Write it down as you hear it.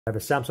I have a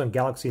Samsung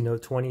Galaxy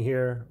Note 20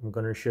 here. I'm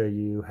going to show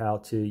you how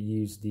to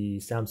use the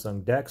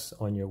Samsung Dex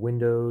on your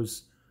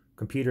Windows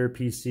computer,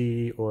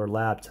 PC, or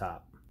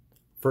laptop.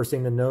 First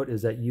thing to note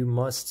is that you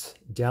must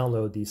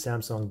download the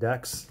Samsung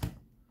Dex,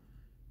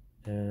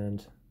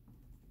 and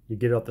you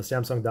get it off the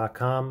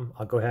Samsung.com.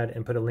 I'll go ahead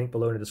and put a link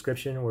below in the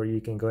description where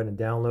you can go ahead and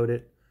download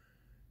it.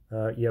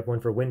 You have one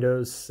for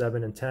Windows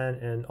 7 and 10,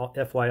 and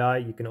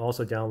FYI, you can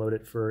also download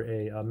it for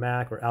a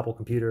Mac or Apple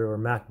computer or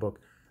MacBook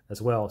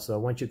as well. So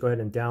once you go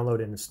ahead and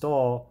download and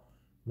install,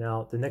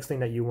 now the next thing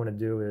that you want to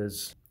do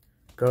is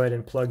go ahead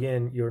and plug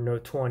in your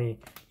Note 20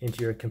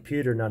 into your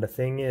computer. Now the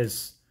thing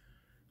is,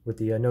 with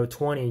the Note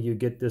 20, you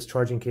get this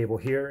charging cable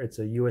here. It's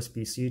a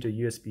USB-C to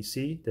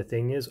USB-C. The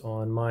thing is,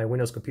 on my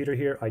Windows computer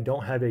here, I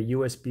don't have a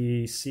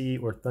USB-C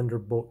or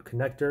Thunderbolt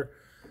connector,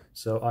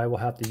 so I will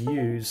have to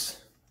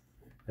use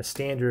a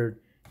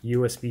standard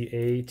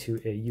USB-A to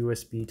a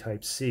USB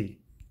Type-C.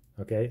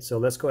 Okay, so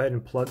let's go ahead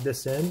and plug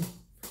this in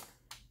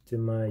to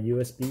my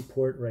USB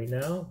port right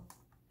now.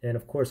 And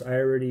of course, I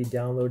already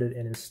downloaded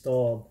and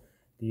installed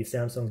the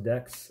Samsung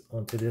Dex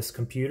onto this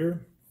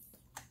computer.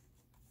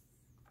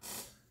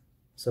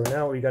 So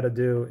now what you got to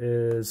do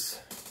is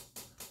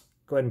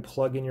go ahead and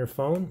plug in your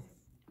phone.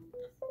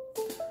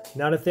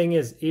 Now the thing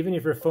is, even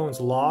if your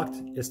phone's locked,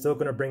 it's still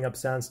going to bring up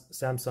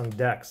Samsung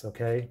Dex,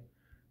 okay?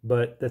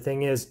 But the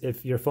thing is,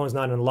 if your phone's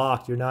not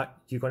unlocked, you're going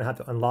to have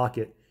to unlock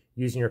it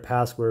using your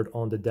password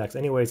on the Dex.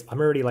 Anyways, I'm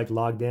already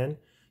logged in.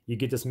 You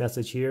get this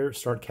message here,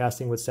 start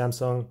casting with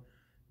Samsung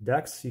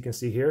Dex. You can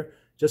see here,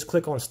 just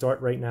click on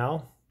start right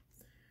now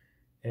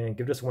and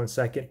give this 1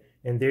 second.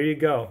 And there you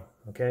go,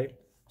 okay?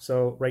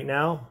 So right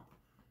now,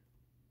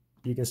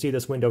 you can see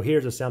this window here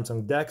is a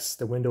Samsung Dex.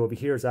 The window over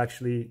here is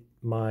actually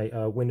my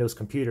Windows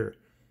computer.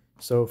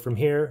 So from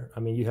here, I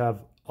mean, you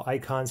have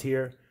icons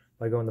here.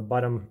 If I go on the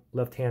bottom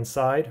left-hand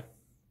side,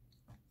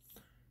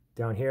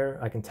 down here,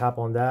 I can tap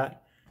on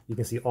that. You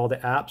can see all the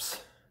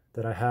apps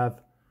that I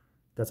have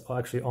that's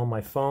actually on my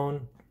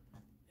phone.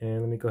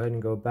 And let me go ahead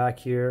and go back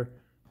here.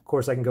 Of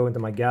course, I can go into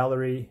my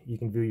gallery. You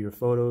can view your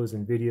photos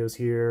and videos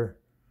here.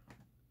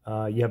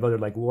 You have other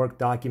work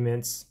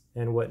documents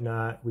and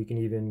whatnot. We can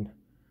even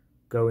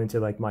go into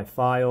my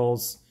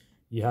files.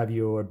 You have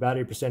your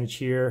battery percentage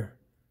here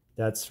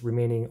that's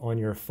remaining on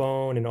your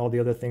phone, and all the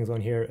other things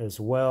on here as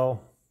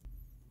well.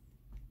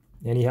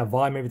 And you have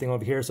volume, everything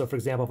over here. So for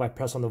example, if I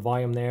press on the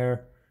volume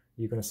there,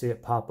 you're going to see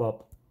it pop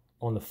up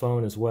on the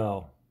phone as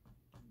well.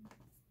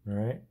 All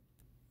right.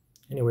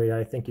 Anyway,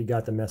 I think you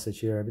got the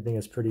message here. Everything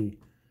is pretty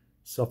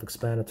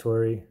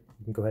self-explanatory.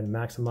 You can go ahead and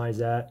maximize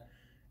that.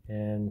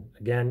 And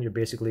again, you're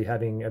basically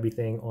having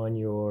everything on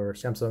your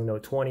Samsung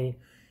Note 20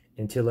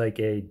 into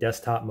a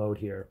desktop mode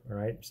here. All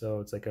right.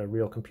 So it's like a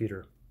real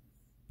computer.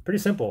 Pretty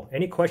simple.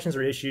 Any questions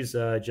or issues,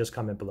 just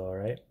comment below. All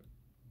right.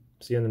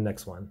 See you in the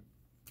next one.